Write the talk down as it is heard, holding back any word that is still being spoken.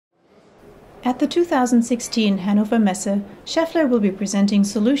At the 2016 Hannover Messe, Schaeffler will be presenting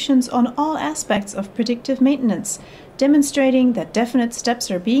solutions on all aspects of predictive maintenance, demonstrating that definite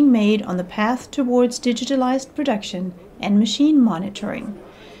steps are being made on the path towards digitalized production and machine monitoring.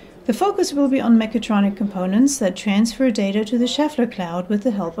 The focus will be on mechatronic components that transfer data to the Schaeffler cloud with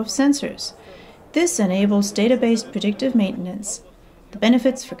the help of sensors. This enables data-based predictive maintenance. The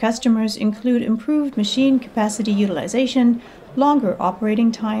benefits for customers include improved machine capacity utilization, longer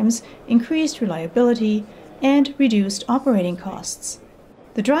operating times, increased reliability, and reduced operating costs.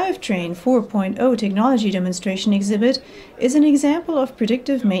 The Drivetrain 4.0 technology demonstration exhibit is an example of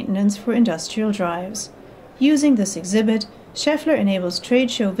predictive maintenance for industrial drives. Using this exhibit, Schaeffler enables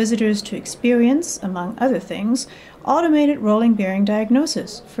trade show visitors to experience, among other things, automated rolling bearing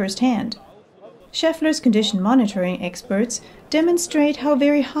diagnosis firsthand. Schaeffler's condition monitoring experts demonstrate how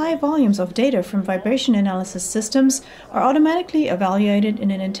very high volumes of data from vibration analysis systems are automatically evaluated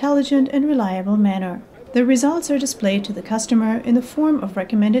in an intelligent and reliable manner. The results are displayed to the customer in the form of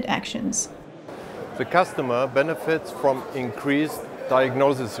recommended actions. The customer benefits from increased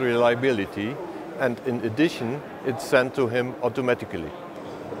diagnosis reliability, and in addition, it's sent to him automatically.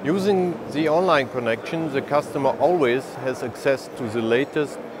 Using the online connection, the customer always has access to the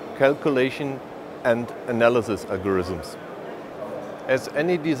latest calculation and analysis algorithms. As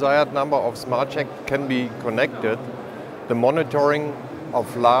any desired number of smart checks can be connected, the monitoring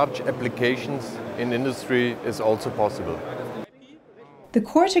of large applications in industry is also possible. The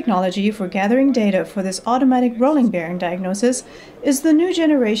core technology for gathering data for this automatic rolling bearing diagnosis is the new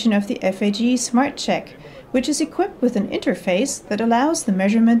generation of the FAG Smart Check, which is equipped with an interface that allows the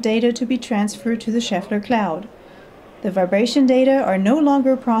measurement data to be transferred to the Schaeffler cloud. The vibration data are no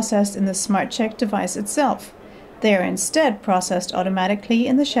longer processed in the Smart Check device itself. They are instead processed automatically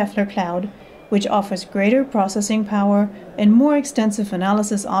in the Schaeffler cloud, which offers greater processing power and more extensive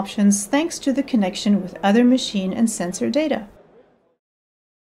analysis options thanks to the connection with other machine and sensor data.